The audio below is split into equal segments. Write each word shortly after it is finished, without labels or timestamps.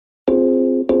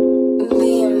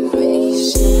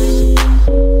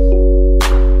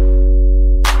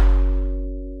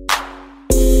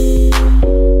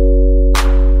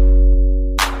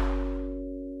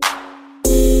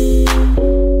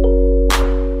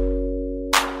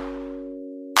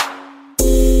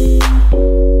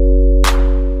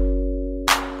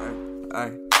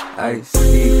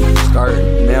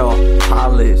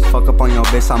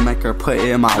face, I make her put it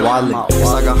in my wallet. Yes,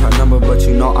 I got her number, but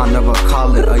you know I never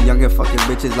call it. A youngin' fucking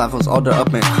bitches, life was older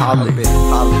up in college.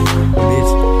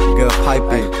 Bitch, good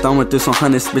piping. Throwing through some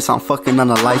hundreds, bitch, I'm fucking on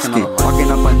the light skin.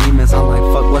 Walking up on demons, I'm like,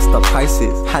 fuck, what's the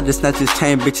prices? Had to snatch his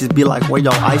chain, bitches be like, where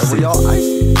your ice is?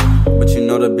 But you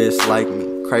know the bitch like me.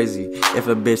 Crazy if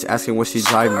a bitch asking what she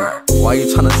drive me. Why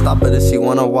you tryna stop her if she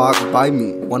wanna walk by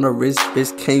me? Wanna rich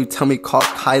bitch, can you tell me call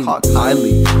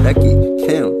Kylie, Becky,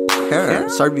 Kim, Karen?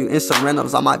 Serve you instant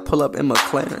randoms, I might pull up in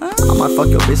McLaren. I might fuck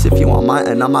your bitch if you want mine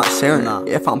and I'm not sharing.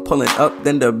 If I'm pulling up,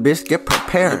 then the bitch get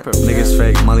prepared. Niggas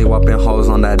fake, money whopping hoes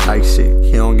on that dyke shit.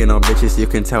 He don't get no bitches, you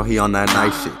can tell he on that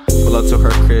nice shit. Pull up to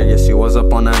her crib, yeah, she was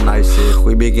up on that nice shit.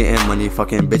 We be getting money,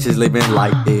 fucking bitches living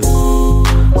like this.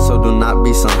 So do not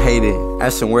be some hated.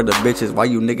 Asking where the bitches, why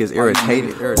you niggas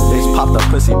irritated? Bitch popped a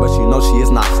pussy, but you know she is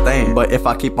not staying. But if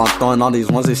I keep on throwing all these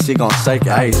ones, then she gon' shake it.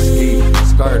 Ayy, ski,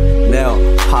 skirt, nail,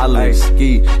 polish.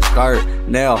 Ski, skirt,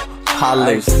 nail,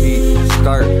 polish. Ski,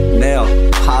 skirt, nail,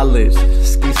 polish.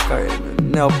 Ski, skirt,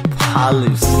 nail,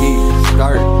 polish. Ski,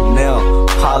 skirt, nail,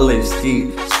 polish.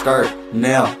 Ski, skirt,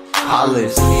 nail,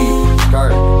 polish. Ski,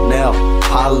 skirt, nail,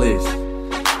 polish.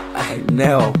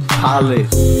 Nail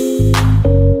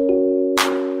polish.